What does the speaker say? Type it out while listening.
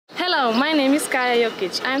Hello, my name is Kaja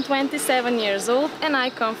Jokic. I'm 27 years old and I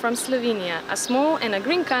come from Slovenia, a small and a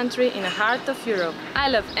green country in the heart of Europe. I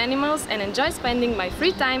love animals and enjoy spending my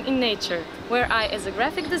free time in nature, where I, as a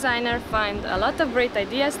graphic designer, find a lot of great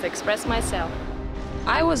ideas to express myself.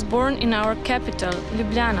 I was born in our capital,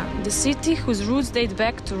 Ljubljana. The city, whose roots date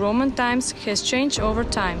back to Roman times, has changed over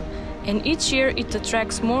time, and each year it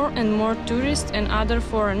attracts more and more tourists and other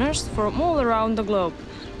foreigners from all around the globe.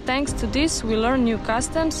 Thanks to this, we learn new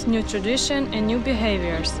customs, new traditions and new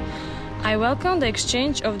behaviors. I welcome the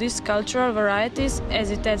exchange of these cultural varieties, as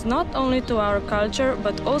it adds not only to our culture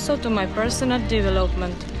but also to my personal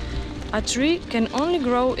development. A tree can only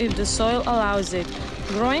grow if the soil allows it.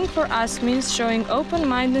 Growing for us means showing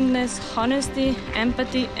open-mindedness, honesty,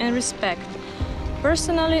 empathy and respect.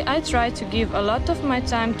 Personally, I try to give a lot of my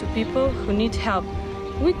time to people who need help.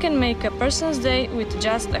 We can make a person's day with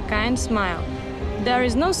just a kind smile. There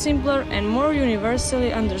is no simpler and more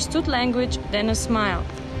universally understood language than a smile.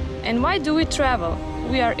 And why do we travel?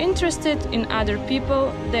 We are interested in other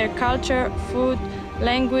people, their culture, food,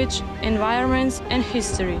 language, environments and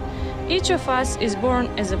history. Each of us is born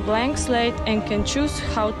as a blank slate and can choose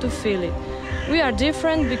how to feel it. We are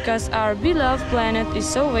different because our beloved planet is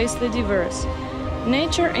so vastly diverse.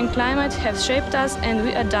 Nature and climate have shaped us and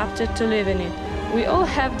we adapted to live in it. We all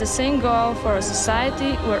have the same goal for a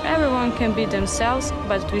society where everyone can be themselves,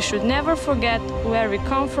 but we should never forget where we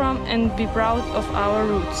come from and be proud of our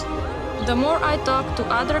roots. The more I talk to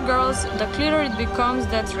other girls, the clearer it becomes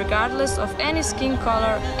that regardless of any skin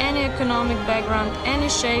color, any economic background, any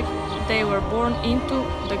shape they were born into,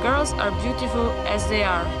 the girls are beautiful as they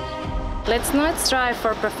are. Let's not strive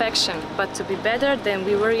for perfection, but to be better than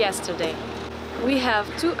we were yesterday. We have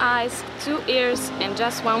 2 eyes, 2 ears and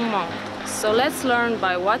just 1 mouth. So let's learn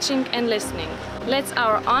by watching and listening. Let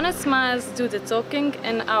our honest smiles do the talking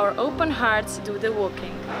and our open hearts do the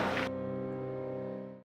walking.